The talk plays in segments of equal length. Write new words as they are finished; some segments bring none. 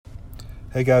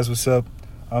Hey guys, what's up?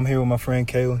 I'm here with my friend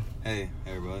Kayla. Hey,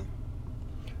 everybody.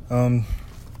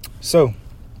 So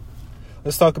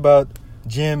let's talk about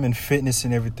gym and fitness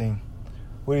and everything.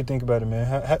 What do you think about it,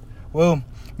 man?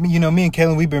 Me and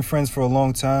Kayla, we've been friends for a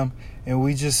long time, and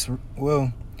we've been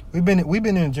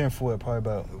in the gym for what,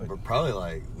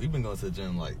 We've been going to the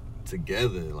gym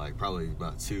together probably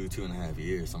about 2.5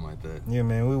 years, something like that. Yeah,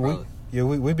 man.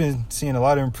 We've been seeing a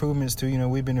lot of improvements too.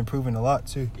 We've been improving a lot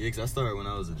too. Yeah, because I started when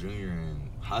I was a junior in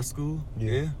high school.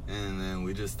 Yeah. And then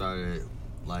we just started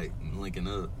linking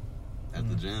up at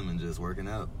the gym and just working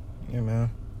out. Yeah, man.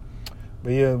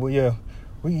 But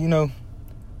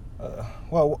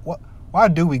why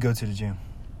do we go to the gym?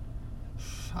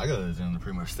 I go to the gym to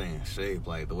pretty much stay in shape.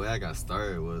 The way I got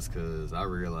started was because I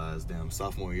realized,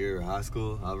 sophomore year of high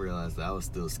school, I realized that I was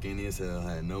still skinny as hell,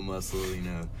 had no muscle,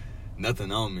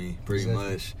 nothing on me, pretty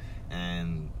much.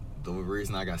 And the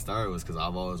reason I got started was because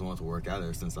I've always wanted to work out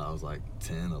ever since I was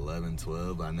 10, 11,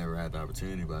 12. But I never had the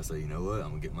opportunity. But I said, you know what? I'm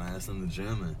going to get my ass in the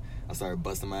gym. And I started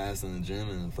busting my ass in the gym.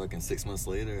 And fucking 6 months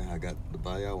later, I got the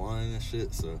body I wanted and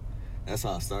shit. So that's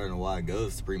how I started and why I go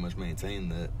is to pretty much maintain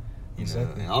that.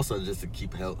 And also just to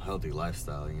keep a healthy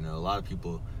lifestyle. A lot of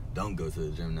people don't go to the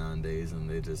gym nowadays. And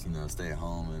they just, stay at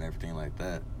home and everything like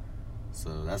that.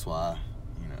 So that's why,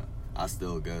 I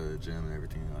still go to the gym and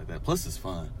everything like that. Plus, it's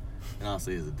fun. And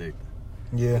honestly, it's addicting.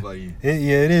 Yeah. What about you?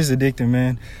 It is addicting,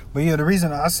 man. But the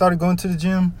reason I started going to the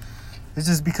gym is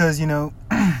just because,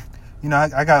 I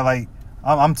got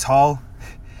I'm tall,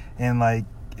 and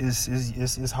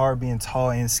it's hard being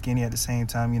tall and skinny at the same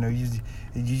time. You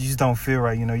just don't feel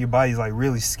right. Your body's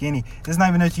really skinny. It's not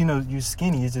even that you're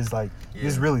skinny. It's just you're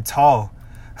just really tall.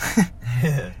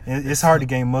 Yeah. It's hard to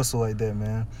gain muscle like that,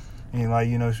 man.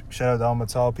 And shout out to all my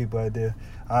tall people out there.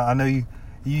 I know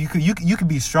you could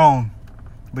be strong,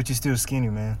 but you're still skinny,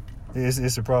 man.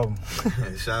 It's a problem.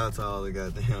 Shout out to all the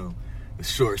goddamn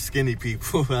short, skinny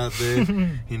people out there.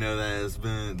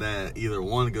 That either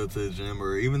want to go to the gym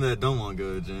or even that don't want to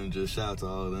go to the gym. Just shout out to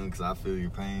all of them because I feel your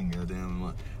pain.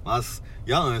 Goddamn,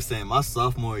 y'all understand? My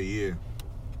sophomore year,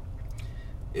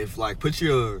 if put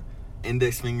your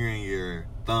index finger and your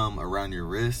thumb around your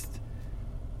wrist.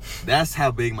 That's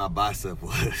how big my bicep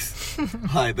was.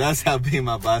 That's how big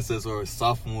my biceps were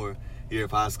sophomore year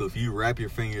of high school. If you wrap your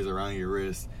fingers around your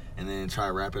wrist and then try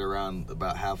to wrap it around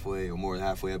about halfway or more than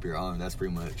halfway up your arm, that's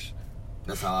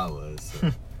how I was.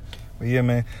 So. Well, yeah,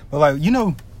 man. But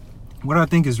what I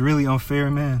think is really unfair,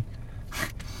 man,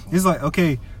 is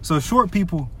okay, so short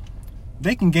people,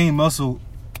 they can gain muscle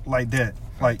like that,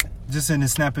 just in the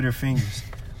snap of their fingers.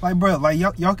 Bro,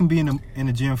 y'all can be in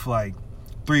the gym for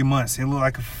 3 months and look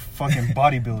like a fucking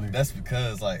bodybuilder. That's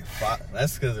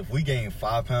because if we gain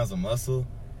 5 pounds of muscle,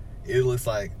 it looks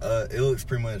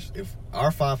pretty much, if our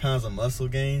 5 pounds of muscle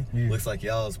gain looks like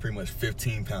y'all's pretty much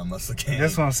 15-pound muscle gain.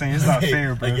 That's what I'm saying. It's not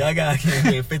fair, bro. Y'all gotta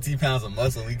gain 15 pounds of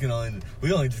muscle.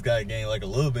 We only just gotta gain a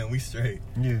little bit and we straight.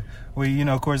 Yeah. Well,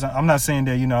 of course, I'm not saying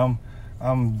that,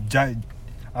 I'm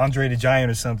Andre the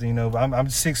Giant or something, but I'm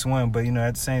 6'1", but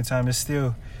at the same time, it's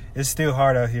still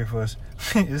hard out here for us.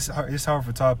 It's hard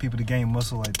for tall people to gain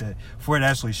muscle like that, for it to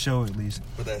actually show at least.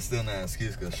 But that's still not an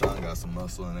excuse because Sean got some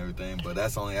muscle and everything. But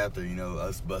that's only after,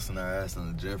 us busting our ass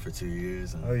in the gym for 2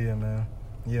 years. Oh, yeah, man.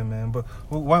 Yeah, man. But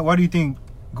why do you think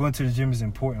going to the gym is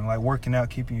important? Working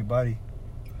out, keeping your body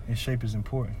in shape is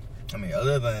important? I mean,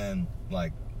 other than,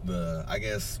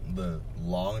 the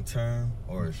long term,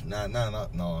 or not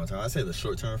long term, I say the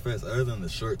short term effects, other than the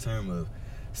short term of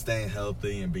staying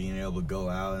healthy and being able to go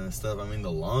out and stuff. I mean,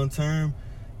 the long term,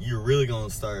 you're really going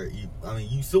to start,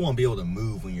 you still won't be able to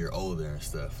move when you're older and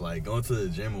stuff. Going to the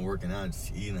gym and working out and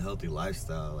just eating a healthy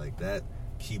lifestyle, that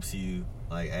keeps you,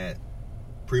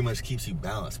 pretty much keeps you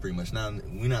balanced, pretty much. Now,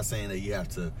 we're not saying that you have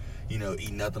to,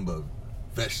 eat nothing but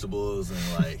vegetables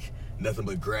and, nothing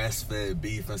but grass-fed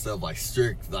beef and stuff,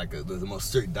 strict, the most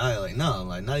strict diet. No,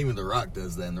 not even The Rock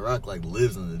does that. And The Rock,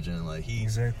 lives in the gym.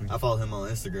 Exactly. I follow him on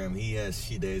Instagram. He has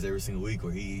cheat days every single week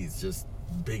where he eats just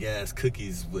big-ass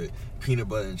cookies with peanut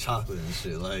butter and chocolate and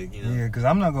shit, Yeah, because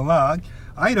I'm not going to lie.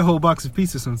 I eat a whole box of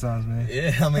pizza sometimes, man.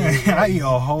 Yeah, I mean... I eat a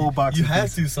whole box of pizza. You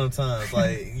have to sometimes.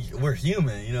 We're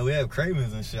human. We have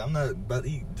cravings and shit. I'm not about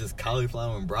to eat just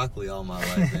cauliflower and broccoli all my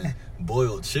life and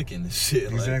boiled chicken and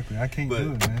shit. Exactly. I can't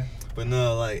do it, man. But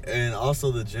no, and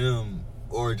also the gym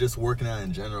or just working out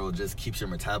in general just keeps your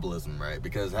metabolism right,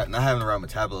 because not having the right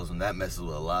metabolism, that messes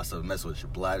with a lot of stuff. It messes with your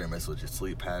bladder, messes with your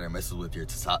sleep pattern, messes with your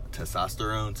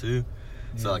testosterone too.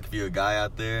 Yeah. So if you're a guy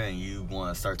out there and you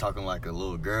want to start talking like a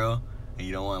little girl and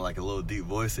you don't want a little deep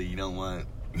voice, or you don't want,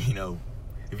 if you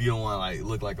don't want to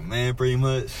look like a man pretty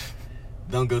much,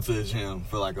 don't go to the gym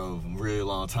for like a really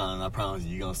long time. I promise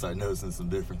you're gonna start noticing some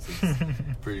differences.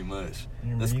 Pretty much.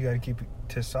 You gotta keep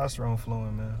testosterone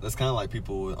flowing, man. That's kind of like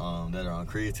people that are on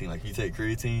creatine. Like, if you take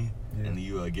creatine and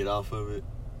you get off of it,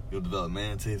 you'll develop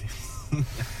man titties.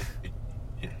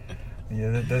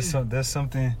 Yeah, that's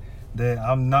something that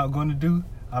I'm not going to do.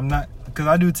 I'm not, because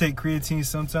I do take creatine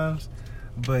sometimes,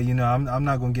 but you know, I'm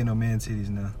not going to get no man titties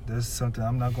now. That's something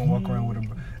I'm not going to walk around with a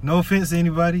bra. No offense to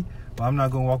anybody, but I'm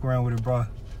not going to walk around with a bra.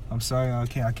 I'm sorry, I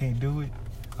can't do it.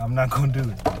 I'm not going to do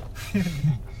it.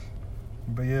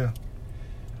 But yeah,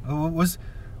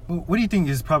 what do you think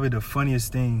is probably the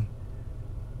funniest thing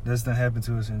that's done happened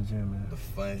to us in the gym, man? The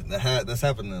funny that's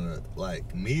happened to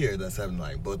like me, or that's happened to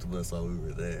like both of us while we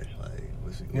were there. Like,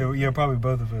 yeah, probably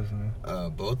both of us, man.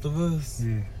 Both of us.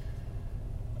 Yeah.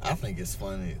 I think it's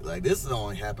funny. Like, this has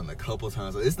only happened a couple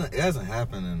times. It hasn't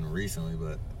happened recently,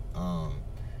 but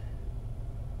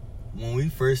when we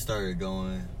first started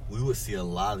going, we would see a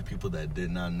lot of people that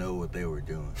did not know what they were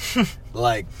doing.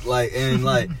 like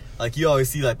you always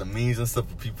see like the memes and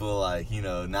stuff of people like, you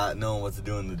know, not knowing what to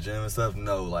do in the gym and stuff.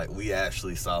 No, like, we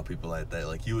actually saw people like that.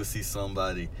 Like, you would see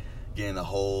somebody getting a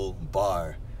whole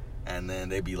bar, and then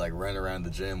they'd be like running around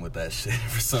the gym with that shit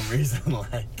for some reason.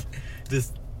 Like,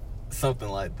 just something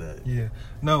like that. Yeah.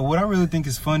 No, what I really think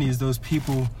is funny is those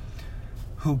people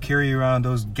who carry around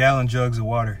those gallon jugs of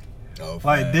water. Oh,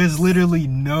 like, there's literally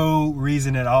no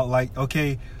reason at all. Like,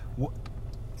 okay,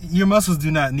 your muscles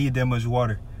do not need that much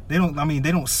water. They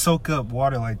don't soak up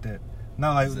water like that.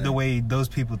 Not like the way those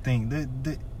people think.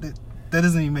 That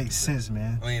doesn't even make sense,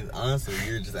 man. I mean, honestly,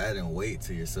 you're just adding weight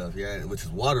to yourself. Which is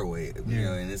water weight, you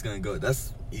know, and it's gonna go.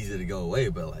 That's easy to go away,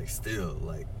 but like, still,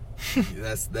 like,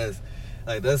 that's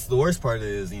the worst part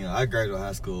is, you know, I graduated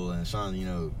high school, and Sean, you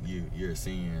know, you're a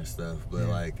senior and stuff, but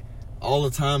like, all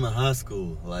the time in high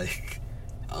school, like,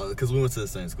 because we went to the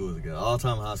same school together, all the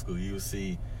time in high school, you would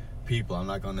see people, I'm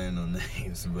not gonna name no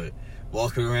names, but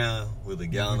walking around with a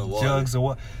gallon of water. Jugs of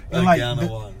water. And like, gallon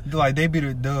of water. Like, they be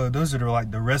those are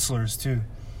like the wrestlers too.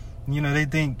 You know, they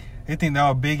think they're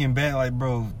all big and bad. Like,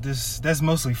 bro, that's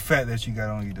mostly fat that you got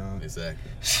on you, dog.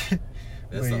 Exactly.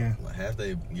 That's like half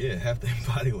their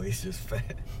body weight's just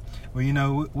fat. Well, you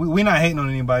know, we're not hating on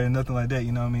anybody or nothing like that.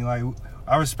 You know what I mean? Like,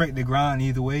 I respect the grind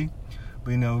either way,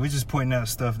 but you know, we're just pointing out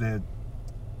stuff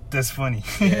that's funny.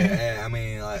 Yeah, I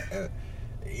mean, like,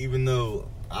 even though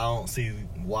I don't see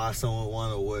why someone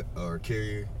would want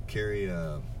to carry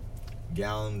a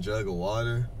gallon jug of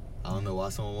water. I don't know why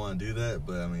someone want to do that,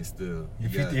 but I mean, still.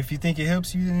 If you think it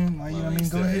helps you, then, like, you know what I mean,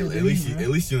 still, go ahead. At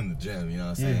least you're in the gym, you know what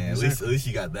I'm saying? Yeah, exactly. At least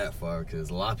you got that far, because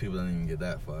a lot of people don't even get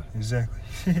that far. Exactly.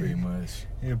 Pretty much.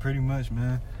 Yeah, pretty much,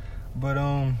 man. But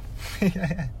I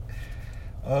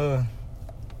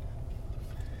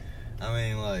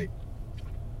mean, like,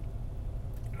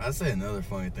 I'd say another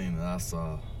funny thing that I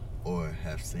saw or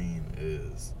have seen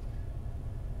is,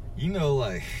 you know,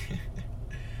 like,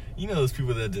 you know those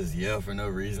people that just yell for no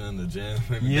reason in the gym,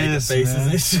 maybe make the faces,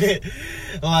 man, and shit.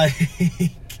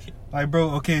 Like,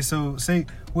 bro, okay, so say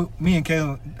me and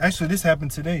Caleb, actually this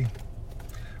happened today.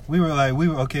 We were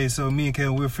okay, so me and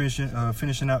Caleb, we were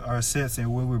finishing out our sets,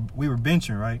 and we were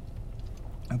benching, right?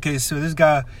 Okay, so this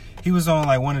guy, he was on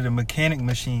like one of the mechanic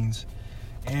machines,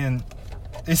 and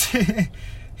it's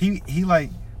he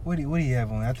like, what do you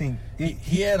have on? I think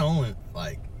he had only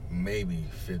like maybe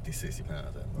 50, 60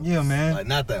 pounds. Yeah, man. Like,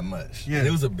 not that much. Yeah. And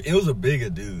it was a bigger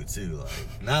dude too.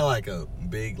 Like, not like a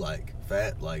big like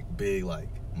fat, like big like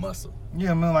muscle.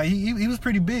 Yeah, man. Like, he was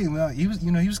pretty big. Man. He was,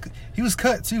 you know, he was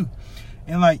cut too,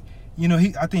 and like, you know,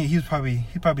 I think he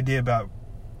probably did about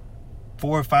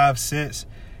 4 or 5 sets,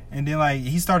 and then like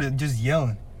he started just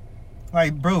yelling,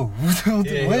 like, bro,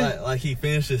 what? Like he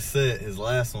finished his set, his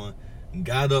last one.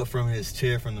 Got up from his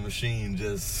chair from the machine,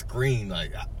 just screamed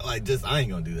like just, I ain't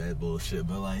gonna do that bullshit,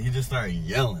 but like, he just started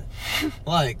yelling.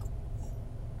 Like,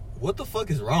 what the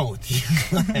fuck is wrong with you?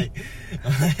 Like,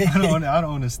 I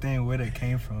don't understand where that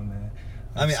came from, man.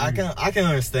 I mean, I can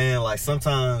understand, like,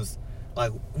 sometimes,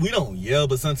 like, we don't yell,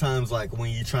 but sometimes, like,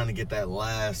 when you're trying to get that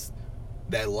last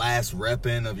rep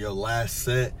in of your last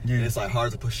set, and it's like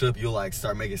hard to push up, you'll like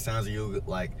start making sounds, or you'll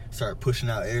like start pushing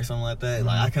out air, something like that.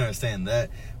 Like, I can understand that.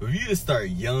 But if you just start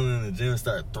yelling in the gym,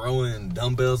 start throwing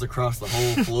dumbbells across the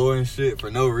whole floor and shit for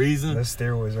no reason, that's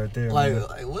steroids right there, like, man.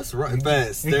 Like, what's wrong? It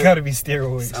gotta be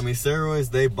steroids. I mean,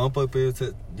 steroids, they bump up your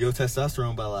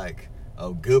testosterone by like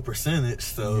a good percentage.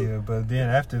 So yeah, but then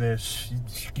after that,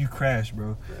 you crash,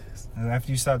 bro. Yes. And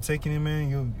after you stop taking it,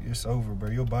 man, it's over, bro.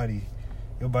 Your body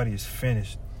is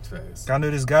finished. Facts. I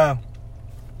know this guy.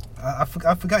 I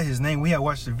forgot his name. We had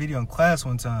watched the video in class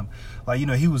one time. Like, you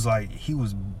know, he was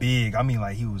big. I mean,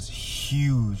 like, he was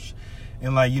huge.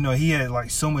 and like, you know, he had like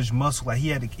so much muscle. Like he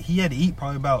had to eat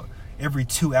probably about every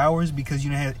 2 hours because,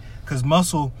 you know, because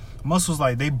muscles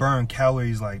like they burn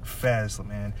calories like fast,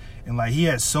 man. And like he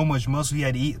had so much muscle, he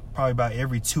had to eat probably about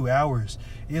every 2 hours.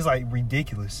 It's like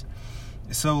ridiculous.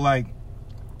 So like,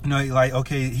 you know, like,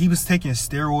 okay, he was taking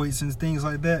steroids and things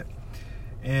like that,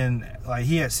 and like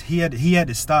he had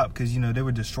to stop because, you know, they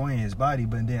were destroying his body.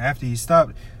 But then after he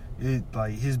stopped, it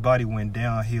like his body went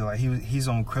downhill. Like he's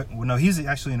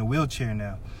actually in a wheelchair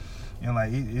now, and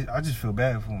like I just feel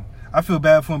bad for him. I feel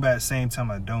bad for him, but at the same time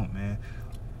I don't, man.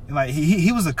 And like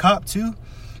he was a cop too,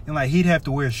 and like he'd have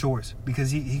to wear shorts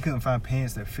because he couldn't find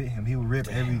pants that fit him. He would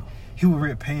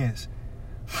rip pants.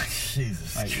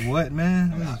 Jesus. Like what,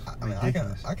 man? I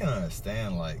can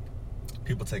understand like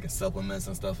people taking supplements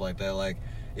and stuff like that. Like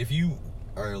if you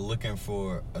are looking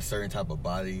for a certain type of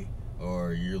body,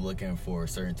 or you're looking for a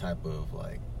certain type of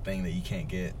like thing that you can't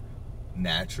get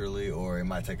naturally, or it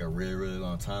might take a really, really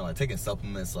long time, like taking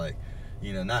supplements, like,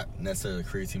 you know, not necessarily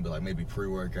creatine, but like maybe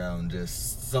pre-workout and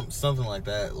just something like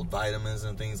that, vitamins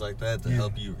and things like that to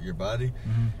help your body.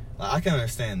 Mm-hmm. Like, I can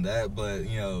understand that, but,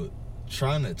 you know,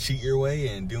 trying to cheat your way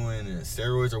and doing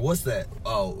steroids, or what's that?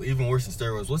 Oh, even worse than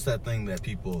steroids, what's that thing that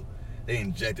people they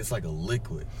inject? It's like a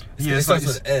liquid. It starts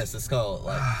with an S. It's called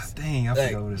like. Dang, I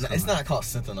forgot what it's called. It's not called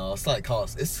Sentinel. It's like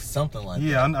it's something like.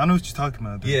 Yeah, I know what you're talking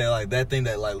about. Yeah, like that thing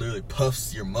that like literally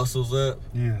puffs your muscles up.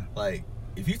 Yeah. Like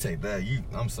if you take that,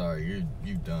 I'm sorry,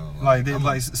 you dumb.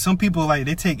 Like some people like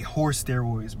they take horse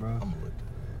steroids, bro. I'm gonna look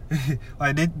at that.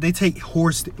 Like they take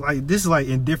horse, like this is like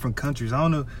in different countries. I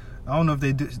don't know if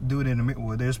they do it in America.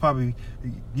 Well, there's probably,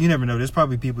 you never know. There's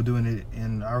probably people doing it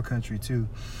in our country too.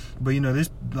 But, you know, there's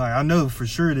like, I know for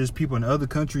sure there's people in other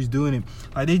countries doing it.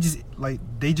 Like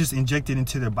they just inject it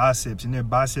into their biceps, and their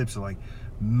biceps are like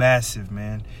massive,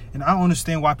 man. And I don't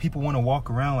understand why people want to walk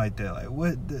around like that. Like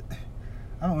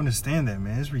I don't understand that,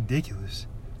 man. It's ridiculous.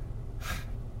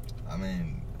 I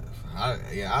mean, I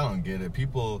don't get it.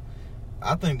 People,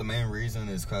 I think the main reason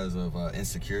is because of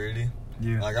insecurity.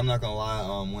 Yeah. Like, I'm not gonna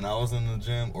lie, when I was in the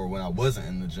gym, or when I wasn't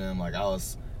in the gym, like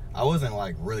I wasn't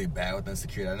like really bad with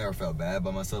insecurity. I never felt bad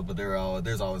about myself, but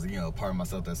there's always, you know, part of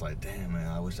myself that's like, damn, man,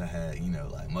 I wish I had, you know,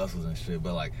 like muscles and shit.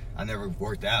 But like I never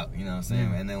worked out, you know what I'm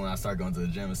saying? And then when I started going to the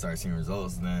gym and started seeing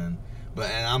results, then.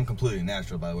 And I'm completely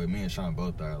natural, by the way. Me and Sean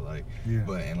both are, like,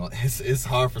 but and it's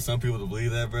hard for some people to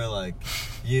believe that, bro. Like,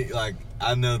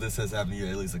 I know this has happened to you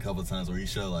at least a couple of times where you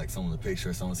show like someone a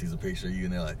picture, someone sees a picture of you,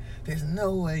 and they're like, "There's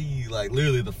no way you." Like,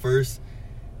 literally the first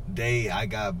day I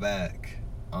got back,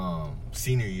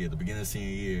 senior year, the beginning of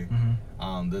senior year,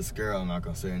 this girl, I'm not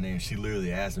gonna say her name, she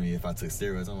literally asked me if I took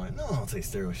steroids. I'm like, no, I don't take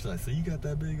steroids. She's like, so you got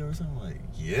that big or something? I'm like,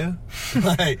 yeah.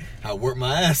 Like, I work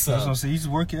my ass off. I was gonna say, you just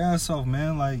work your ass off,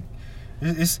 man. Like.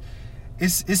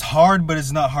 It's hard, but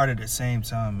it's not hard at the same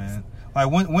time, man. Like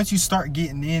once you start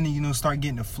getting in and, you know, start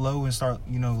getting the flow and start,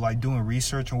 you know, like doing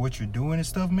research on what you're doing and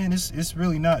stuff, man, it's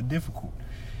really not difficult.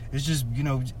 It's just, you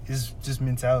know, it's just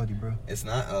mentality, bro. It's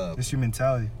not it's your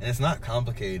mentality. And it's not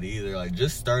complicated either. Like,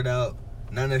 just start out,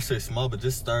 not necessarily small, but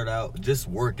just start out, just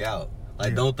work out.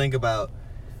 Like, don't think about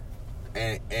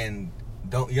and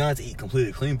don't, you don't have to eat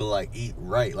completely clean, but like eat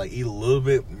right. Like, eat a little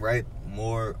bit right,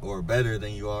 more or better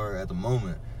than you are at the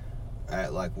moment,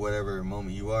 at like whatever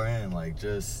moment you are in. Like,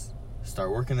 just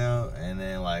start working out, and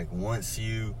then like once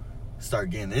you start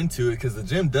getting into it, because the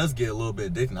gym does get a little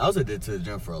bit addicting. I was addicted to the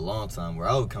gym for a long time, where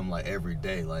I would come like every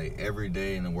day,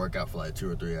 and then work out for like 2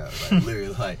 or 3 hours, like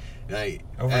literally like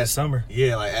over the summer.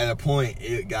 Yeah, like at a point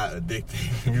it got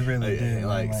addicting. It really did.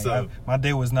 Like so my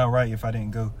day was not right if I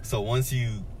didn't go. So once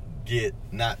you get,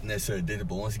 not necessarily addicted,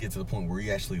 but once you get to the point where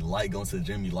you actually like going to the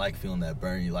gym, you like feeling that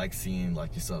burn, you like seeing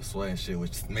like yourself sweat and shit,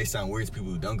 which may sound weird to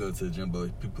people who don't go to the gym,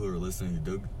 but people who are listening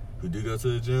who do go to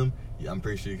the gym, I'm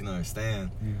pretty sure you can understand.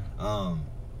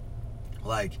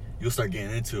 Like, you'll start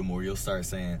getting into it more. You'll start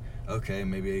saying, okay,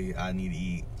 maybe I need to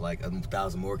eat like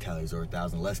 1,000 more calories or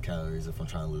 1,000 less calories if I'm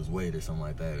trying to lose weight or something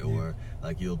like that. Or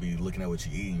like, you'll be looking at what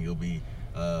you eat, and you'll be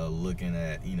looking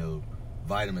at, you know,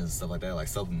 vitamins and stuff like that, like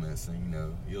supplements, and, you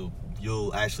know,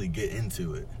 you'll actually get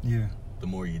into it. Yeah. The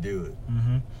more you do it.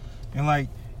 And like,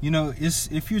 you know,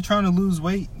 if you're trying to lose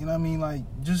weight, you know what I mean, like,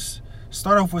 just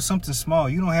start off with something small.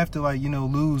 You don't have to, like, you know,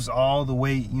 lose all the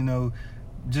weight, you know,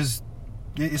 just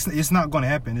it's not going to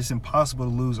happen. It's impossible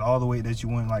to lose all the weight that you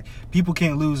want. Like, people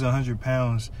can't lose 100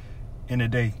 pounds in a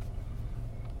day.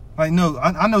 Like, no,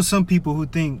 I know some people who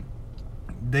think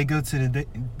they go to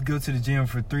the gym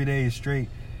for 3 days straight,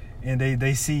 and they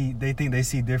think they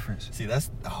see difference. See, that's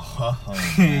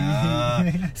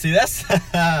see, that's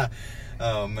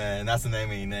oh man, that's the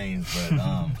name of your names,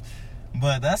 but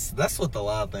But that's what a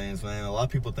lot of things, man. A lot of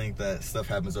people think that stuff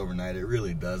happens overnight. It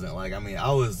really doesn't. Like, I mean,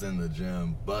 I was in the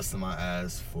gym busting my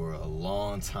ass for a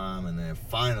long time, and then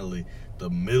finally, the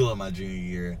middle of my junior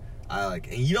year, and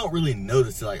you don't really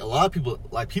notice it. Like, a lot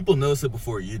of people notice it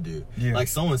before you do. Yeah. Like,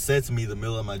 someone said to me the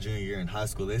middle of my junior year in high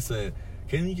school, they said,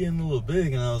 "Can you get a little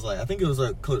big?" And I was like, I think it was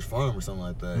like Coach Farm or something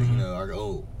like that. Mm-hmm. You know, our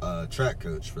old track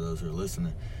coach, for those who are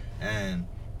listening. And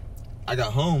I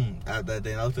got home that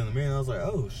day and I looked in the mirror and I was like,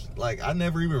 oh, like, I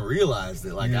never even realized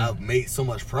it. Like, I've made so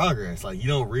much progress. Like, you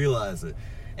don't realize it.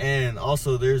 And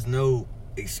also, there's no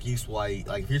excuse why,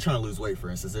 like, if you're trying to lose weight, for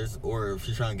instance, or if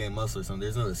you're trying to gain muscle or something,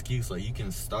 there's no excuse. Like, you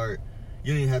can start,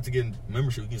 you don't even have to get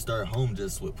membership. You can start at home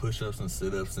just with push-ups and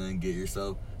sit-ups and get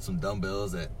yourself some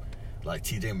dumbbells at, like,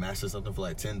 TJ Maxx or something for,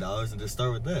 like, $10 and just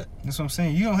start with that. That's what I'm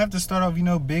saying. You don't have to start off,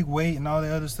 big weight and all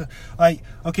that other stuff. Like,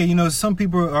 okay, some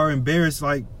people are embarrassed,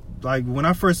 like when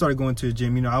I first started going to the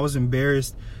gym, I was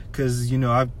embarrassed because,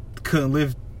 I couldn't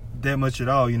lift that much at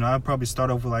all. I'd probably start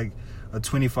off with like a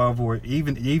 25 or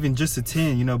even just a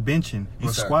 10, benching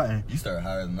or squatting. You started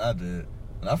higher than I did.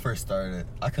 When I first started,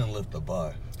 I couldn't lift the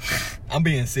bar. I'm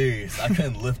being serious. I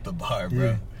couldn't lift the bar, bro.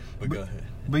 Yeah. But go ahead.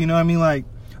 But you know what I mean? Like,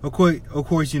 of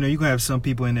course, you can have some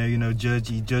people in there,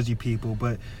 judgy people.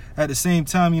 But at the same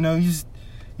time, you just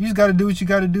got to do what you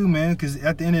got to do, man. Because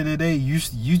at the end of the day,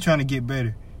 you trying to get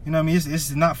better. You know what I mean?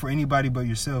 It's not for anybody but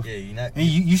yourself. Yeah, and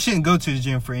you shouldn't go to the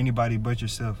gym for anybody but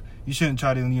yourself. You shouldn't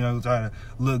try to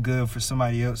look good for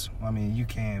somebody else. I mean, you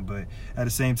can, but at the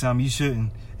same time, you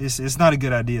shouldn't. It's not a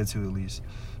good idea to, at least.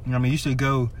 You know what I mean? You should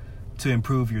go to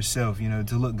improve yourself.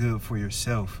 To look good for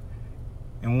yourself.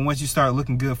 And once you start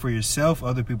looking good for yourself,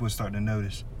 other people start to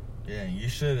notice. Yeah, you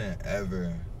shouldn't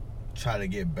ever try to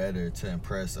get better to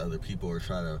impress other people or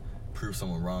try to prove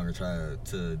someone wrong or try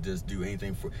to just do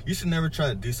anything for. You should never try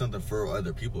to do something for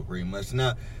other people, pretty much.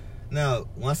 Now,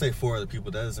 when I say for other people,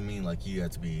 that doesn't mean like you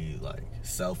have to be like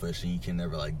selfish and you can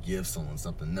never like give someone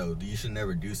something. No, you should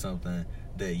never do something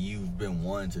that you've been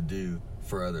wanting to do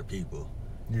for other people.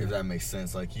 Yeah. If that makes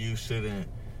sense. Like, you shouldn't,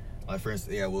 like, for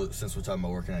instance, since we're talking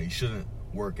about working out, you shouldn't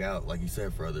work out, like you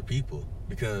said, for other people,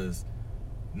 because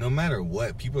no matter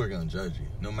what, people are going to judge you.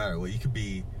 No matter what, you could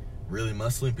be really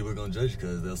muscly and people are going to judge you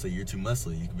because they'll say you're too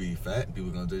muscly. You could be fat and people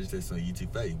are going to judge you, they say you're too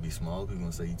fat. You could be small, people are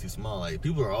going to say you're too small. Like,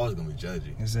 people are always going to be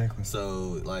judging. Exactly.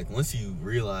 So, like, once you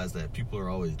realize that people are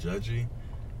always judging,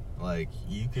 like,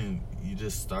 you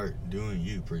just start doing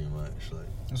you, pretty much. Like,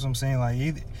 that's what I'm saying. Like,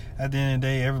 at the end of the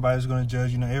day, everybody's going to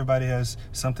judge. Everybody has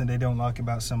something they don't like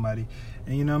about somebody.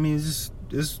 And, you know what I mean?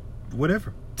 It's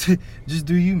whatever. Just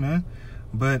do you, man.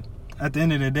 But at the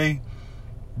end of the day,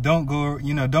 don't go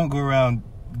around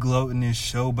gloating and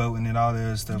showboating and all that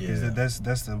other stuff, because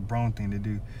that's the wrong thing to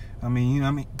do. I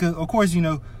mean, cause of course,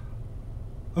 you're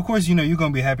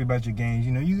gonna be happy about your gains.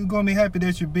 You're gonna be happy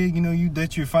that you're big.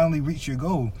 That you finally reached your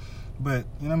goal. But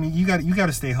you got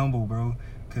to stay humble, bro.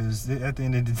 Because at the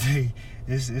end of the day,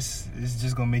 it's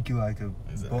just gonna make you like a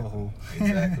butthole.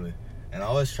 Exactly. And I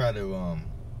always try to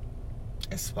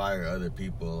inspire other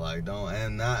people. Like,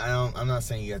 I'm not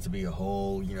saying you have to be a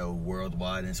whole,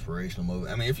 worldwide inspirational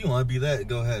movement. I mean, if you want to be that,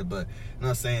 go ahead. But I'm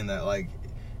not saying that. Like,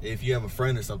 if you have a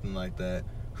friend or something like that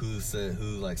who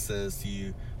says to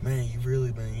you, man, you've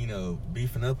really been,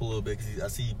 beefing up a little bit because I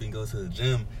see you've been going to the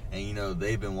gym, and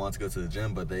they've been wanting to go to the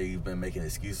gym, but they've been making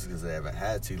excuses because they haven't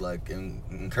had to. Like,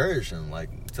 encourage them.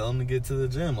 Like, tell them to get to the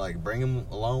gym. Like, bring them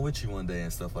along with you one day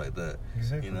and stuff like that.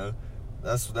 Exactly.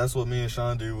 That's what me and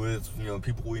Sean do with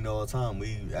people we know all the time.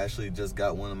 We actually just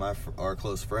got one of our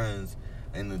close friends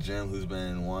in the gym who's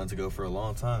been wanting to go for a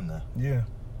long time now. Yeah,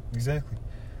 exactly.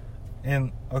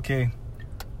 And okay,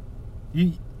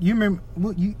 you remember?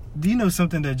 Do you know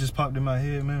something that just popped in my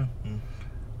head, man?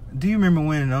 Do you remember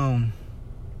when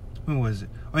was it?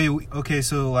 Oh yeah, okay.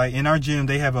 So like in our gym,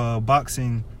 they have a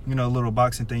boxing, a little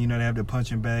boxing thing. They have the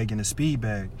punching bag and the speed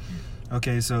bag.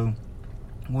 Okay, so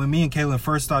when me and Kaylin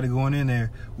first started going in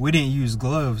there, we didn't use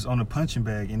gloves on the punching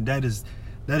bag, and that is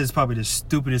probably the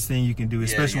stupidest thing you can do,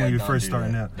 especially when you're first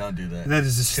starting out. Don't do that. That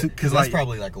is just because that's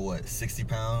probably like a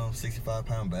 60-pound,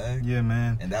 65-pound bag. Yeah,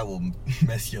 man. And that will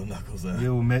mess your knuckles up. It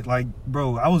will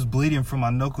bro, I was bleeding from my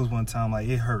knuckles one time. Like,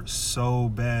 it hurt so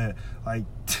bad. Like,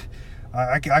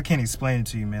 I can't explain it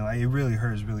to you, man. Like, it really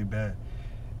hurts really bad.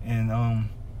 And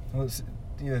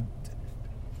yeah.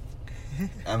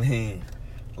 I mean,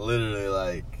 literally,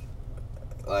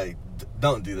 like,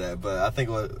 don't do that. But I think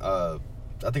what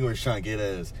we're trying to get at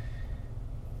is,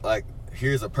 like,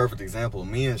 here's a perfect example.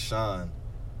 Me and Sean,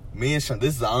 this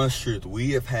is the honest truth.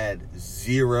 We have had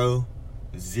zero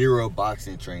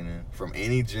boxing training from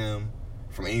any gym,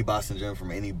 from any boxing gym,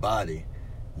 from anybody.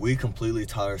 We completely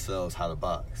taught ourselves how to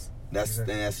box. That's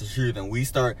the truth.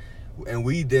 And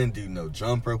we didn't do no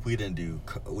jump rope. We do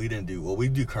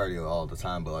cardio all the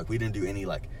time, but like we didn't do any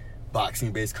like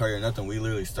boxing based cardio or nothing. We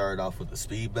literally started off with a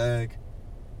speed bag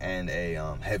and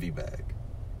a heavy bag.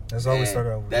 That's all we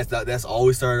started off with. That's all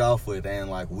we started off with, and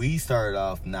like we started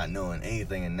off not knowing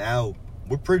anything, and now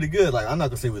we're pretty good. Like I'm not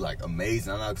gonna say we like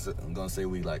amazing. I'm not gonna say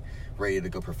we like ready to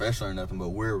go professional or nothing, but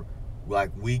we're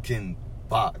like we can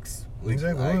box.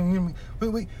 Exactly. Like,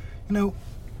 Wait. You know,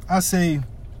 I say,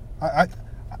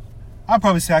 I'll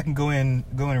probably say I can go in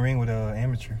the ring with an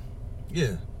amateur.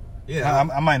 Yeah.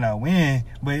 I might not win,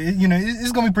 but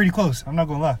it's gonna be pretty close. I'm not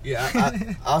gonna lie.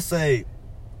 Yeah, I'll say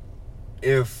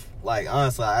if like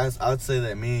honestly, I'd say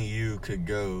that me and you could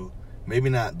go.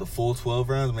 Maybe not the full 12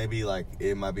 rounds. Maybe like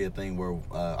it might be a thing where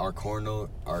our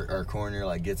corner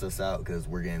like gets us out because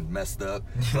we're getting messed up.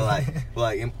 But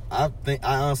I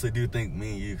honestly do think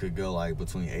me and you could go like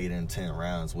between 8 and 10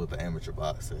 rounds with an amateur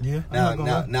boxer. Yeah.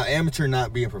 Now amateur,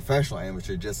 not being professional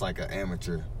amateur, just like an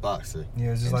amateur boxer.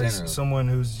 Yeah, just like general. Someone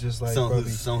who's just like someone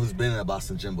who's been in a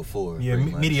boxing gym before. Yeah,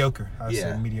 mediocre. I'd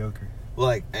say mediocre.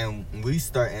 Like, and we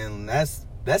start, and that's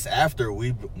after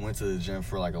we went to the gym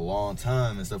for like a long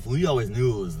time and stuff. We always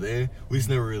knew it was there. We just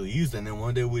never really used it. And then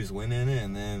one day we just went in it,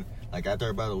 and then like after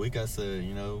about a week, I said,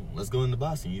 let's go into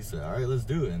boxing. You said, all right, let's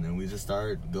do it. And then we just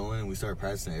started going, and we started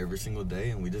practicing every single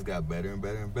day, and we just got better and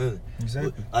better and better.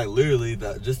 Exactly. Like literally,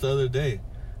 just the other day,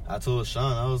 I told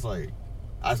Sean, I was like,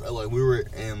 we were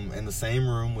in the same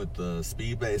room with the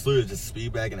speed bag. It's literally just a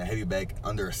speed bag and a heavy bag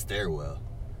under a stairwell.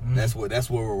 That's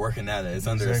where we're working at. It's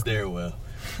under a stairwell,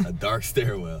 a dark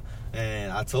stairwell.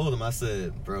 And I told him, I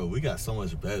said, bro, we got so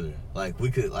much better. Like we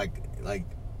could like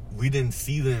we didn't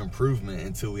see the improvement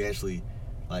until we actually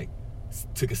like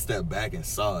took a step back and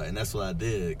saw it. And that's what I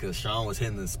did, because Sean was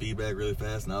hitting the speed bag really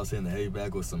fast, and I was hitting the heavy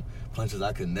bag with some punches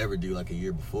I could never do like a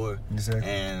year before. Exactly.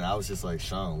 And I was just like,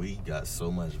 Sean, we got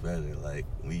so much better. Like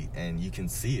and you can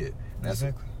see it.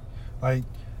 Exactly. Like,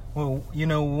 well,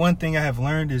 one thing I have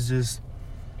learned is just,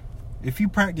 if you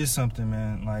practice something,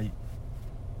 man, like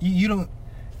you don't.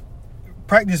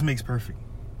 Practice makes perfect.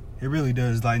 It really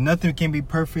does. Like nothing can be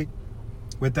perfect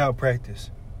without practice.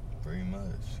 Pretty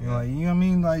much. Yeah. Like, you know what I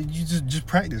mean? Like you just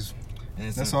practice.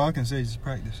 That's all I can say. Just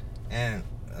practice. And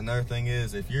another thing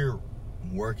is, if you're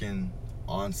working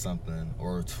on something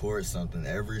or towards something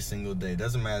every single day,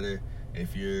 doesn't matter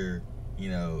if you're,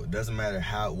 doesn't matter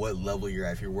what level you're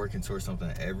at. If you're working towards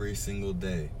something every single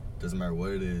day, doesn't matter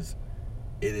what it is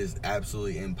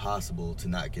absolutely impossible to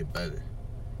not get better.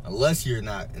 Unless you're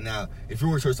not. Now, if you're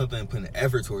working towards something and putting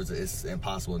effort towards it, it's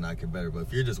impossible to not get better. But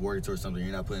if you're just working towards something,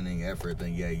 you're not putting any effort,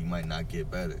 then yeah, you might not get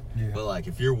better. Yeah. But like,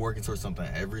 if you're working towards something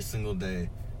every single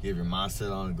day, you have your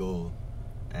mindset on a goal,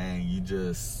 and you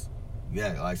just,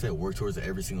 like I said, work towards it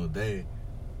every single day,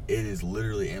 it is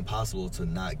literally impossible to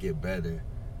not get better.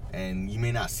 And you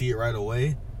may not see it right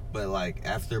away, but like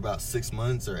after about 6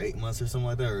 months or 8 months or something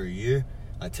like that, or a year,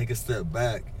 like take a step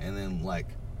back and then like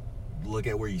look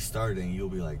at where you started, and you'll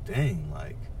be like, dang,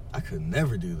 like I could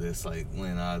never do this like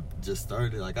when I just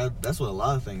started. Like that's what a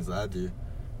lot of things that I do.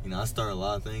 I start a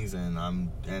lot of things, and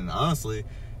honestly,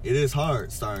 it is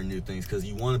hard starting new things because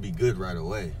you want to be good right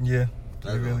away. Yeah,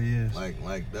 it really is.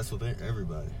 Like that's what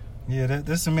everybody. Yeah,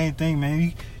 that's the main thing,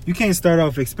 man. You can't start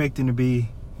off expecting to be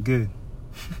good.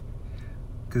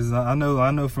 Because I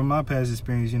know from my past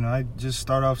experience, I just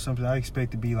start off something I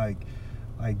expect to be like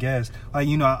gas. Like,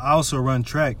 I also run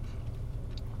track.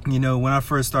 When I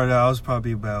first started out, I was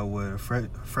probably about a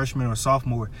freshman or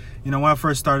sophomore. When I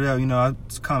first started out, I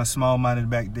was kind of small-minded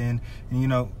back then.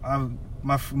 And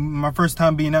my first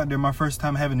time being out there, my first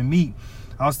time having to meet,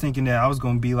 I was thinking that I was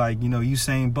going to be like,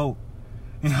 Usain Bolt.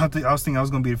 I was thinking I was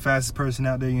going to be the fastest person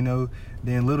out there.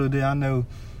 Then little did I know,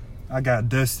 I got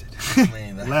dusted.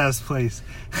 Last place.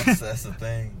 That's the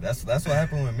thing. That's what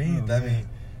happened with me. Oh, I mean,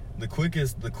 the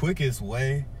quickest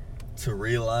way to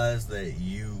realize that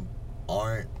you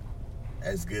aren't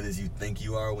as good as you think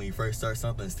you are when you first start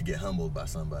something is to get humbled by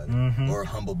somebody, or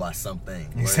humbled by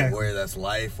something, exactly. whether that's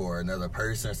life or another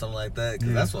person or something like that.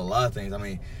 Because that's what a lot of things. I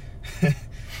mean,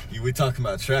 we talking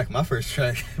about track. My first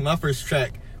track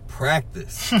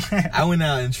practice. I went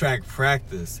out and track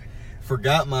practice.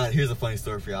 Here's a funny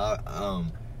story for y'all.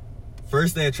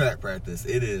 First day of track practice.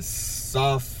 It is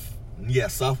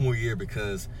sophomore year,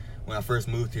 because when I first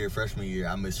moved here freshman year,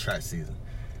 I missed track season.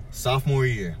 Sophomore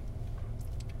year,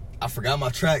 I forgot my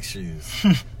track shoes.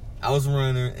 I was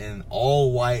running in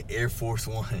all white Air Force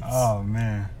Ones. Oh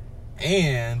man.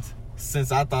 And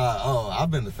since I thought,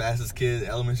 I've been the fastest kid,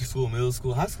 elementary school, middle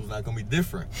school, high school's not gonna be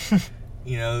different.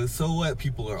 So what?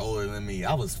 People are older than me.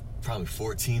 I was probably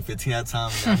 14, 15 at the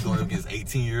time, and I'm going up against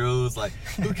 18-year-olds. Like,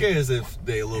 who cares if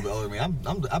they a little bit older than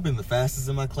me? I've been the fastest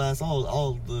in my class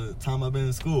all the time I've been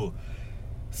in school.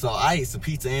 So I ate some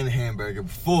pizza and a hamburger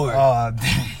before. Oh,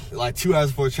 like 2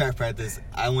 hours before track practice,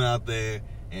 I went out there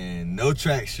and no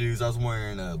track shoes. I was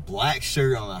wearing a black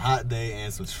shirt on a hot day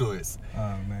and some shorts.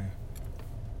 Oh, man.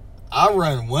 I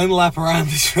run one lap around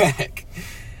the track.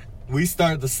 We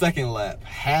started the second lap.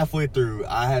 Halfway through,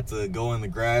 I had to go in the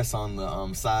grass on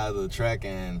the side of the track,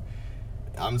 and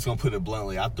I'm just going to put it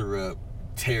bluntly, I threw up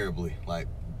terribly, like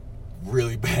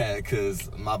really bad, because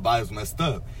my body was messed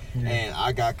up. Yeah. And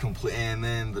I got and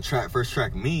then the first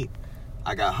track meet,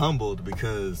 I got humbled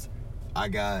because I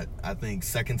got, I think,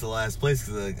 second to last place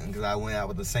because I went out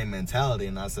with the same mentality,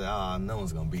 and I said, no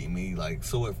one's going to beat me. Like,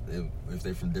 so if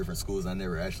they're from different schools, I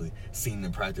never actually seen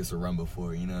them practice or run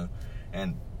before, you know?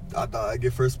 And I thought I'd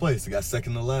get first place. I got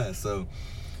second to last. So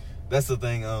that's the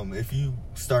thing. If you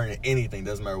start anything,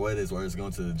 doesn't matter what it is, whether it's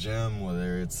going to the gym,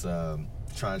 whether it's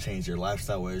trying to change your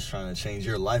lifestyle, whether it's trying to change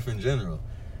your life in general,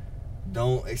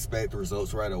 don't expect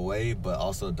results right away, but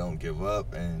also don't give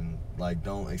up, and like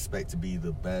don't expect to be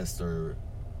the best or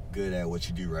good at what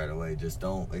you do right away. Just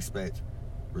don't expect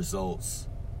results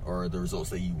or the results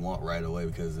that you want right away,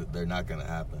 because they're not going to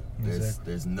happen. Exactly.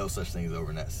 There's no such thing as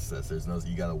overnight success.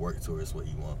 You got to work towards what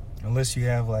you want. Unless you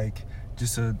have like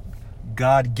just a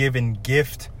God-given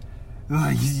gift,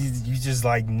 you just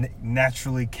like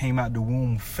naturally came out the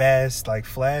womb fast like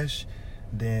Flash,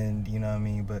 then you know what I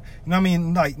mean. But you know what I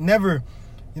mean, like never,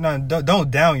 you know,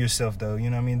 don't down yourself though. You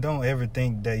know what I mean. Don't ever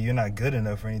think that you're not good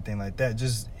enough or anything like that.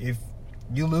 Just if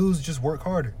you lose, just work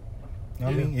harder. You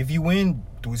know what I mean? If you win,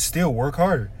 still work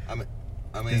harder. I mean,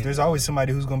 because there's always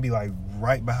somebody who's gonna be like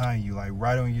right behind you, like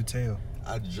right on your tail.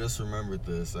 I just remembered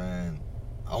this, and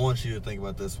I want you to think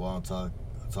about this while I'm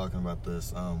talking about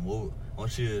this. I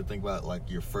want you to think about like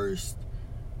your first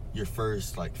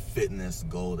like fitness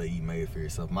goal that you made for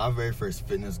yourself. My very first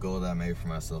fitness goal that I made for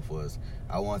myself was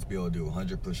I wanted to be able to do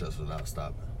 100 push-ups without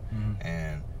stopping. Mm-hmm.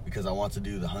 And because I want to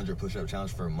do the 100 push-up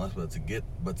challenge for a month, but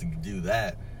to do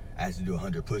that, I had to do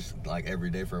 100 push like every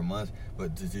day for a month.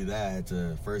 But to do that, I had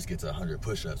to first get to 100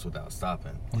 push-ups without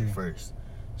stopping first.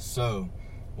 So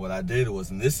what I did was,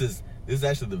 and this is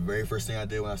actually the very first thing I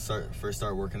did when I first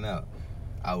started working out.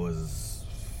 I was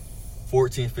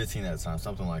 14, 15 at the time,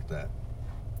 something like that.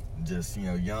 Just, you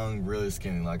know, young, really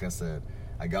skinny, like I said.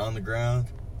 I got on the ground.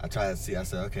 I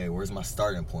said, okay, where's my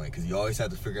starting point? Because you always have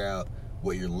to figure out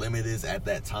what your limit is at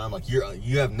that time. Like, you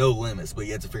have no limits, but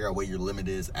you have to figure out what your limit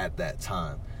is at that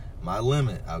time. My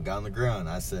limit, I got on the ground.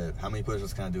 I said, how many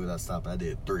push-ups can I do without stopping? I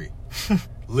did 3.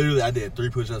 Literally, I did 3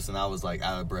 push-ups, and I was, like,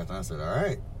 out of breath. And I said, all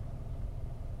right.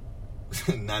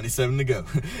 97 to go.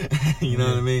 You know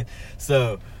what I mean?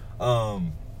 So,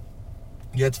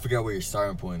 you have to figure out where your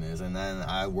starting point is, and then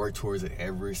I worked towards it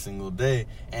every single day,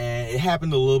 and it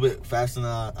happened a little bit faster than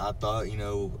I thought. You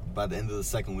know, by the end of the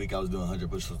second week, I was doing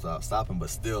 100 push-ups without stopping, but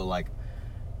still, like,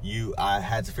 I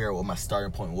had to figure out what my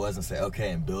starting point was and say,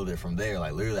 okay, and build it from there.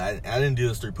 Like, literally, I didn't do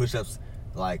those 3 push-ups.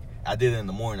 Like, I did it in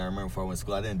the morning. I remember before I went to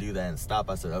school, I didn't do that and stop.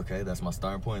 I said, okay, that's my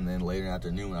starting point. And then later in the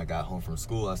afternoon, when I got home from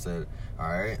school, I said, all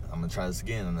right, I'm going to try this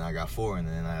again. And then I got 4. And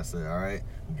then I said, all right,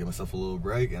 I'll give myself a little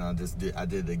break. And I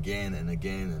did it again and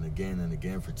again and again and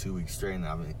again for 2 weeks straight. And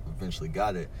I eventually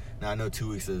got it. Now, I know 2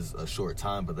 weeks is a short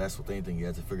time, but that's with anything. You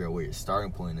have to figure out where your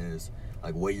starting point is,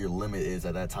 like what your limit is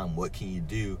at that time. What can you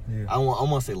do? Yeah. I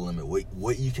want to say limit.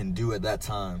 What you can do at that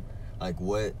time, like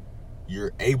what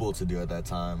you're able to do at that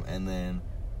time, and then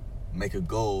make a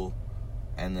goal,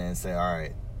 and then say, all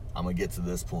right, I'm going to get to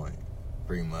this point,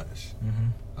 pretty much. Mm-hmm.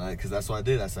 All right, because that's what I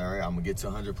did. I said, all right, I'm going to get to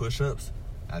 100 push-ups.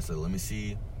 I said, let me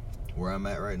see where I'm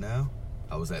at right now.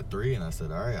 I was at 3, and I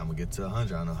said, all right, I'm going to get to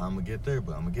 100. I don't know how I'm going to get there,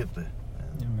 but I'm going to get there.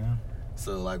 And yeah, man.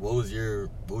 So, like, what would you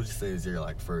say is your,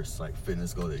 like, first, like,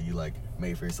 fitness goal that you, like,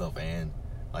 made for yourself and,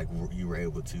 like, you were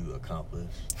able to accomplish,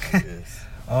 I guess?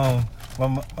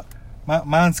 Well,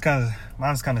 mine's kind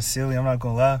of silly, I'm not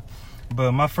going to lie.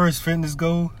 But my first fitness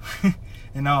goal,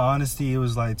 in all honesty, it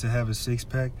was like to have a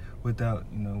 6-pack without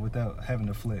having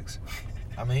to flex.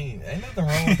 I mean, ain't nothing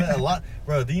wrong with that. A lot,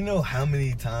 bro. Do you know how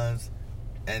many times?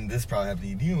 And this probably happened to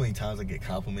you. Do you know how many times I get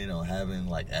complimented on having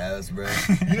like abs, bro?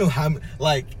 You know how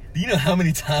like? Do you know how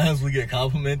many times we get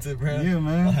complimented, bro? Yeah,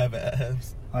 man. On having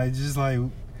abs. Like just like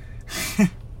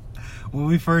when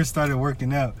we first started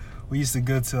working out, we used to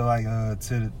go to like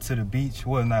to the beach.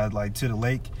 Well, not like to the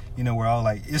lake. You know, where all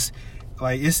like it's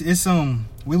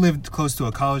we lived close to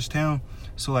a college town,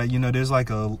 so like, you know, there's like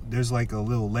a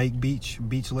little lake, beach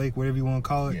lake, whatever you want to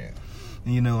call it. Yeah.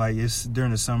 And you know, like it's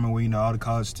during the summer where, you know, all the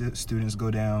college students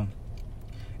go down,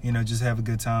 you know, just have a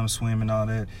good time, swim and all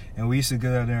that. And we used to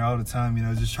go out there all the time, you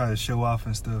know, just try to show off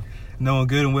and stuff, knowing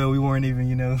good and well we weren't even,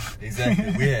 you know.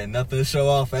 Exactly. We had nothing to show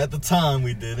off at the time.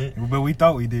 We didn't. But we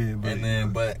thought we did. But, And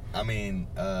then, I mean,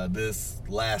 this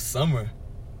last summer,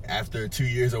 after 2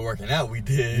 years of working out, we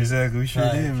did. Exactly, we sure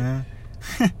Like, did, man.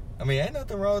 I mean, ain't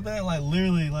nothing wrong with that. Like,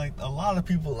 literally, like, a lot of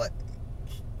people,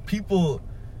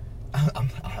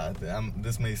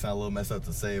 this may sound a little messed up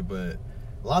to say, but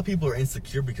a lot of people are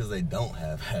insecure because they don't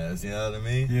have abs. You know what I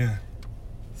mean? Yeah.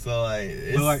 So, like,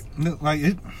 it's... But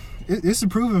it's a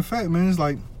proven fact, man. It's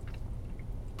like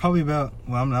probably about,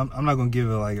 well, I'm not gonna give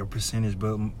it like a percentage,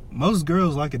 but most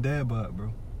girls like a dad bod,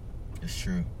 bro. It's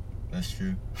true. That's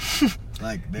true.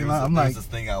 Like, there was this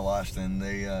thing I watched, and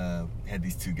they had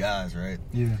these two guys, right?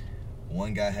 Yeah.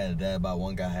 One guy had a dad bod,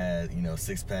 one guy had, you know,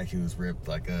 six-pack. He was ripped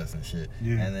like us and shit.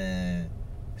 Yeah. And then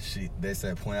they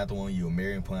said, point out the one you were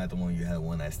married and point out the one you had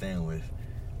one night stand with.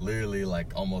 Literally,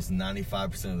 like, almost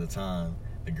 95% of the time,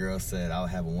 the girl said, I would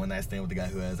have a one night stand with the guy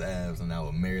who has abs, and I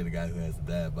would marry the guy who has the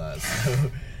dad bod.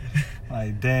 So,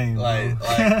 like, dang, bro.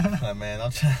 like, man,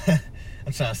 I'm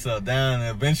trying to settle down,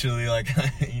 and eventually, like,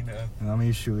 you know. I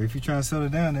mean, sure, if you're trying to settle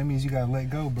down, that means you gotta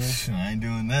let go, bro. I ain't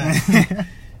doing that.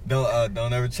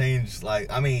 Don't ever change.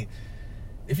 Like, I mean,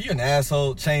 if you're an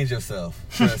asshole, change yourself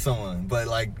for someone. But,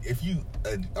 like, if you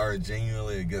are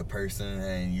genuinely a good person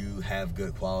and you have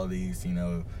good qualities, you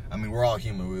know, I mean, we're all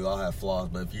human, we all have flaws,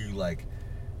 but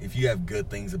if you have good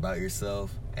things about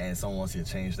yourself and someone wants you to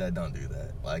change that, don't do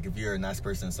that. Like, if you're a nice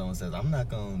person and someone says, I'm not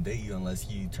going to date you unless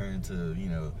you turn to, you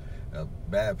know, a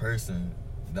bad person,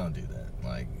 don't do that.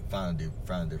 Like, find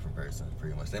a different person,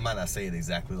 pretty much. They might not say it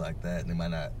exactly like that, and they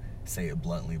might not say it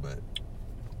bluntly, but...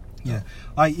 Yeah.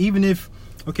 Like, even if...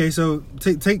 Okay, so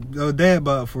take a dad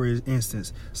bod, for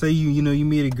instance. Say you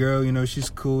meet a girl, you know, she's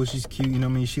cool, she's cute, you know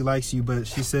what I mean, she likes you, but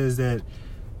she says that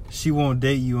she won't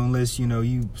date you unless, you know,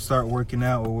 you start working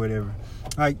out or whatever.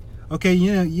 Like, okay,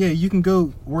 you know, yeah, you can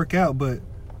go work out, but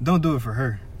don't do it for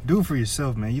her. Do it for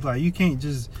yourself, man. You can't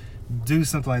just do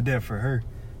something like that for her.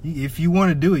 If you want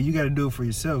to do it, you got to do it for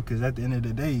yourself, because at the end of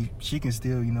the day, she can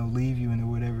still, you know, leave you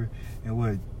and whatever. And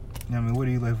what, you know what I mean, what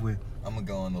are you left with? I'm going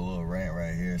to go on a little rant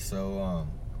right here. So,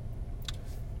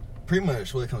 pretty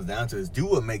much what it comes down to is do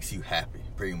what makes you happy,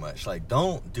 pretty much. Like,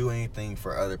 don't do anything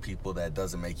for other people that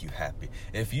doesn't make you happy.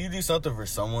 If you do something for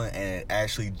someone and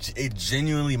it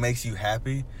genuinely makes you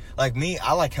happy, like me,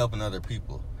 I like helping other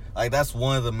people. Like, that's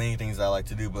one of the main things I like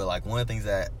to do, but, like, one of the things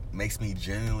that makes me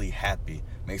genuinely happy,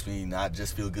 makes me not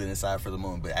just feel good inside for the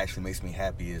moment, but actually makes me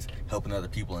happy, is helping other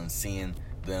people and seeing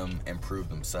them improve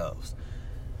themselves.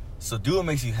 So do what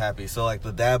makes you happy. So, like,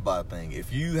 the dad bod thing.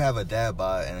 If you have a dad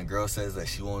bod and a girl says that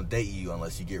she won't date you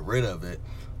unless you get rid of it,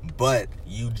 but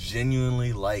you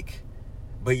genuinely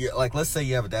but you're, like, let's say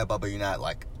you have a dad bod, but you're not,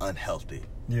 like, unhealthy.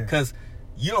 Yeah. Because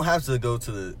you don't have to go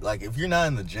to like, if you're not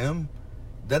in the gym,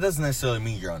 that doesn't necessarily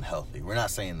mean you're unhealthy. We're not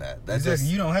saying that. That's exactly.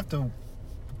 just... You don't have to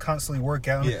constantly work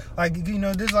out. Yeah. Like, you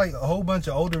know, there's, like, a whole bunch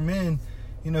of older men,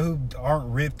 you know, who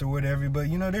aren't ripped or whatever, but,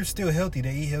 you know, they're still healthy.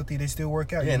 They eat healthy. They still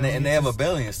work out. Yeah, you know? and they have a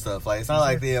belly and stuff. Like, it's not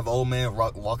like they have old men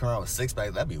walking around with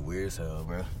six-pack. That'd be weird as hell,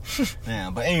 bro.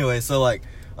 Yeah, but anyway, so, like,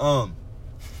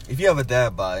 if you have a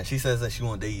dad bod and she says that she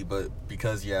won't date you, but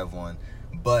because you have one,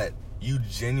 but you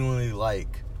genuinely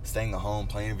like staying at home,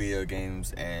 playing video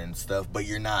games and stuff, but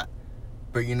you're not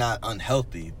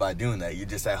unhealthy by doing that. You're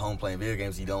just at home playing video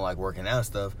games, you don't like working out and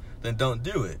stuff, then don't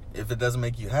do it if it doesn't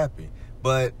make you happy.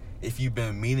 But if you've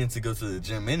been meaning to go to the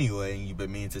gym anyway, and you've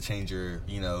been meaning to change your,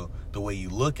 you know, the way you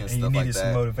look and stuff like that. And you needed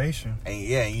some motivation. And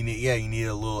you need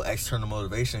a little external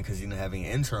motivation because you didn't have any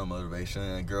internal motivation.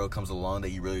 And a girl comes along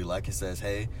that you really like and says,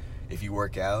 hey, if you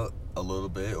work out a little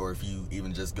bit, or if you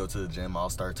even just go to the gym, I'll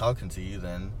start talking to you,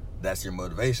 then that's your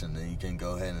motivation. Then you can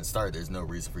go ahead and start. There's no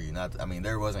reason for you not to, I mean,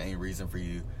 there wasn't any reason for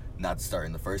you not to start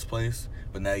in the first place,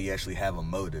 but now you actually have a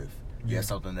motive. You have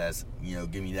something that's, you know,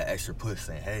 giving you that extra push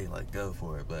saying, hey, like, go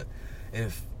for it. But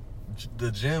if the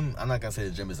gym, I'm not going to say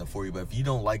the gym isn't for you, but if you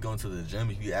don't like going to the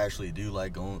gym, if you actually do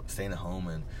like staying at home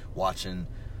and watching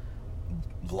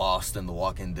Lost and The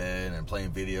Walking Dead and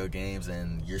playing video games,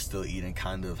 and you're still eating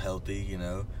kind of healthy, you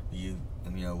know,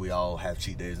 we all have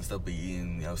cheat days and stuff, but you're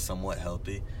eating, you know, somewhat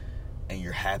healthy, and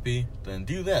you're happy, then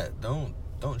do that. Don't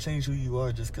change who you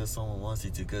are just because someone wants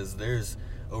you to, because there's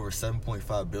over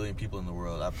 7.5 billion people in the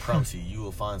world. I promise you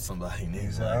will find somebody new.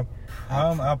 Exactly.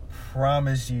 I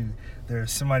promise you,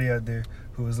 there's somebody out there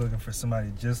who is looking for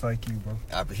somebody just like you, bro.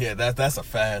 Yeah, that's a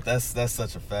fact. That's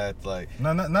such a fact. Like,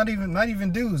 not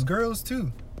even dudes, girls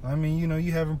too. I mean, you know,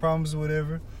 you having problems or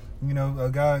whatever. You know, a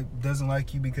guy doesn't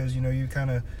like you because, you know, you're kind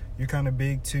of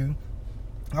big too.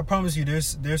 I promise you,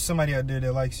 there's somebody out there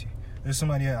that likes you. there's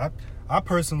somebody I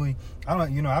personally, I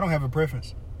don't have a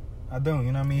preference. I don't,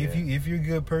 you know what I mean? Yeah. If you're a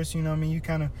good person, you know what I mean, you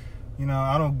kind of,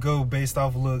 I don't go based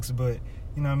off looks, but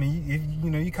you know what I mean,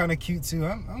 if you kind of cute too.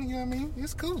 I'm you know what I mean,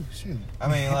 it's cool. Shoot. I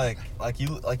mean,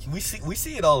 we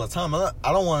see it all the time. I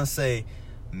don't want to say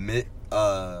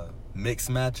mixed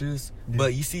matches,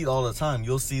 but you see it all the time.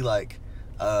 You'll see like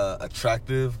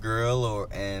attractive girl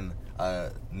and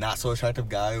a not so attractive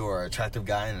guy, or attractive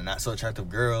guy and a not so attractive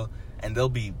girl, and they'll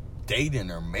be dating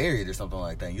or married or something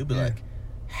like that. And you'll be like,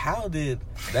 how did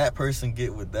that person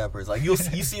get with that person? Like you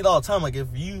see it all the time. Like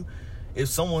if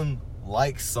someone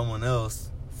likes someone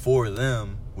else for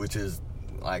them, which is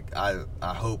like I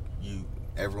hope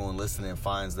everyone listening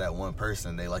finds that one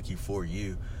person they like you for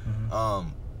you. Mm-hmm.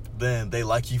 Then they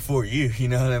like you for you. You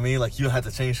know what I mean? Like you don't have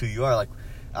to change who you are. Like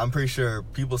I'm pretty sure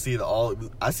people see it all.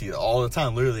 I see it all the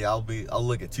time. Literally, I'll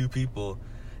look at two people,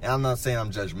 and I'm not saying I'm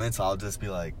judgmental. I'll just be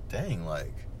like, dang,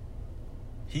 like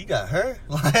he got her.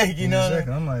 Like you know.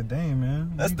 Exactly. I'm like, dang,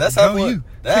 man. That's happened.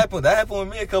 That happened with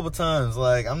me a couple times.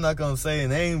 Like I'm not gonna say a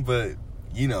name, but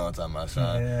you know what I'm talking about,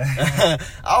 Sean. Yeah.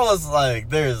 I was like,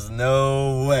 there's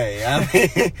no way. I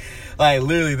mean, like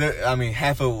literally,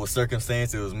 half of it was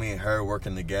circumstance. It was me and her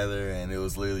working together, and it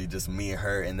was literally just me and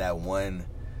her in that one.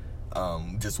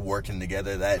 Just working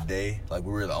together that day. Like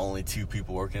we were the only two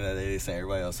people working that day. They sent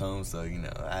everybody else home, so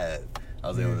I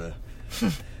was able to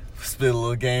spit a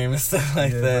little game and stuff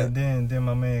like that. But then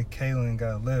my man Kalen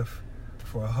got left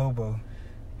for a hobo.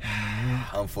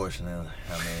 Unfortunately,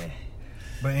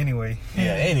 But anyway.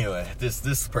 Yeah. Anyway,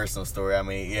 this personal story.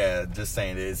 Just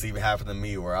saying that it's even happened to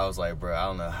me where I was like, bro, I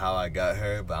don't know how I got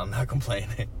her, but I'm not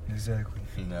complaining. Exactly.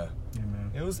 Yeah,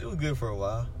 man. It was good for a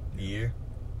while, a year.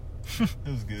 It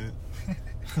was good.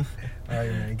 All right,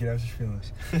 man, get out your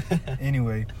feelings.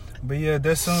 Anyway, but yeah,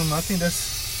 that's I think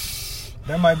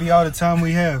that might be all the time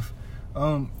we have.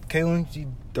 Kaylin,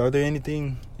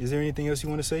 is there anything else you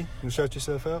want to say? You shout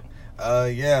yourself out?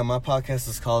 Yeah, my podcast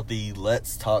is called the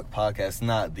Let's Talk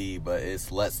Podcast. But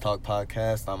it's Let's Talk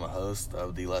Podcast. I'm a host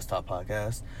of the Let's Talk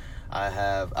Podcast.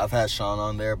 I've had Sean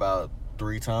on there about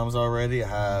 3 times already. I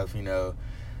have,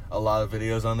 a lot of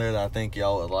videos on there that I think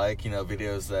y'all would like.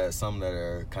 Videos some that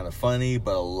are kind of funny,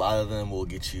 but a lot of them will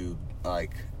get you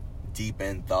like deep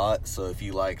in thought. So if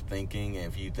you like thinking, and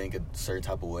if you think a certain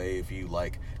type of way, if you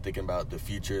like thinking about the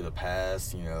future, the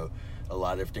past, a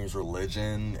lot of different things,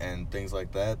 religion and things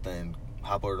like that, then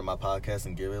hop over to my podcast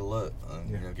and give it a look.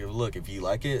 Give it a look. If you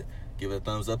like it, give it a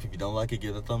thumbs up. If you don't like it,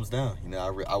 give it a thumbs down.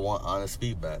 I want honest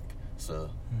feedback. So,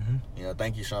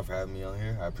 thank you, Sean, for having me on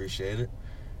here. I appreciate it.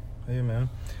 Hey, man.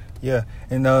 Yeah,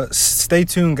 and stay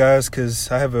tuned, guys, because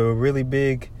I have a really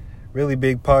big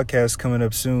podcast coming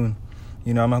up soon.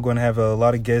 I'm going to have a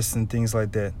lot of guests and things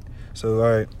like that. So,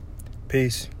 all right,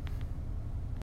 peace.